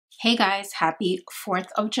Hey guys, happy 4th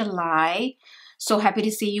of July. So happy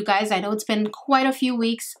to see you guys. I know it's been quite a few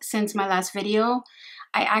weeks since my last video.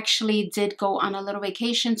 I actually did go on a little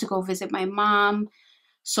vacation to go visit my mom.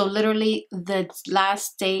 So literally the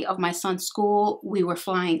last day of my son's school, we were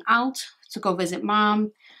flying out to go visit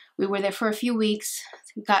mom. We were there for a few weeks,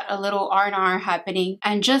 got a little R&R happening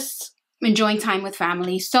and just enjoying time with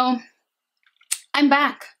family. So I'm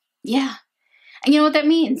back. Yeah. And you know what that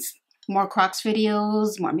means? More Crocs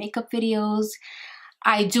videos, more makeup videos.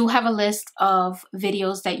 I do have a list of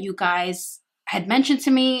videos that you guys had mentioned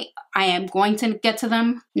to me. I am going to get to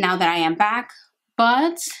them now that I am back.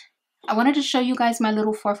 But I wanted to show you guys my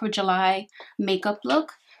little 4th of July makeup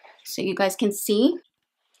look so you guys can see.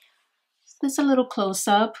 This is a little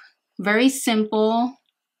close-up. Very simple.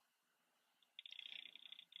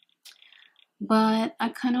 But I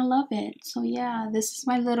kind of love it. So yeah, this is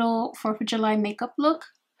my little 4th of July makeup look.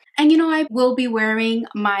 And you know, I will be wearing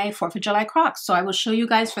my 4th of July Crocs. So I will show you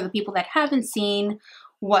guys, for the people that haven't seen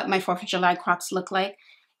what my 4th of July Crocs look like.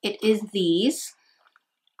 It is these.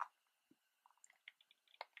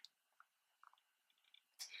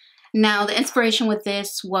 Now, the inspiration with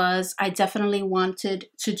this was I definitely wanted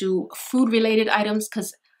to do food related items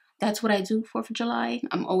because that's what I do 4th of July.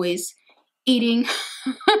 I'm always eating.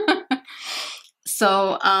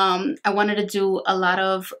 So I wanted to do a lot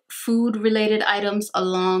of food related items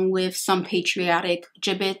along with some patriotic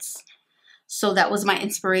gibbets. So that was my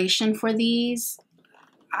inspiration for these.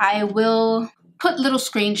 I will put little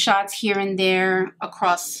screenshots here and there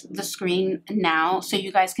across the screen now so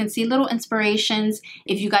you guys can see little inspirations.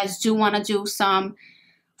 If you guys do want to do some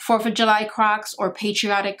 4th of July Crocs or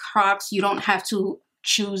patriotic Crocs, you don't have to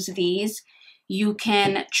choose these. You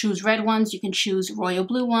can choose red ones, you can choose royal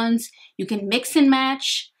blue ones, you can mix and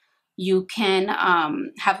match, you can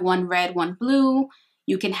have one red, one blue,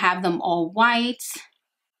 you can have them all white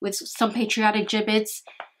with some patriotic gibbets.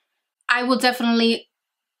 I will definitely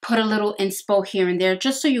put a little inspo here and there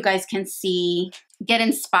just so you guys can see, get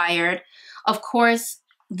inspired. Of course,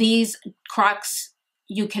 these Crocs,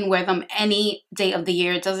 you can wear them any day of the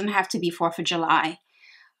year. It doesn't have to be 4th of July.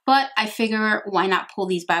 But I figure why not pull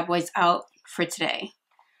these bad boys out for today.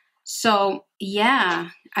 So yeah,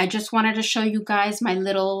 I just wanted to show you guys my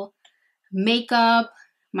little makeup,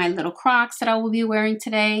 my little Crocs that I will be wearing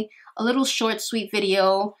today. A little short, sweet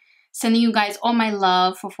video. Sending you guys all my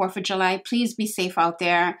love for 4th of July. Please be safe out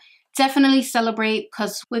there. Definitely celebrate,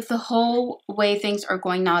 because with the whole way things are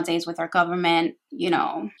going nowadays with our government, you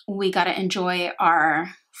know, we got to enjoy our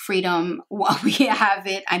freedom while we have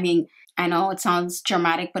it. I mean, I know it sounds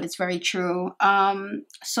dramatic, but it's very true.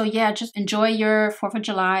 So yeah, just enjoy your 4th of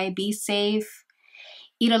July. Be safe.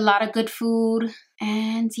 Eat a lot of good food.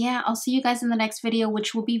 And yeah, I'll see you guys in the next video,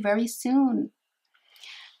 which will be very soon.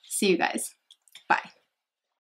 See you guys. Bye.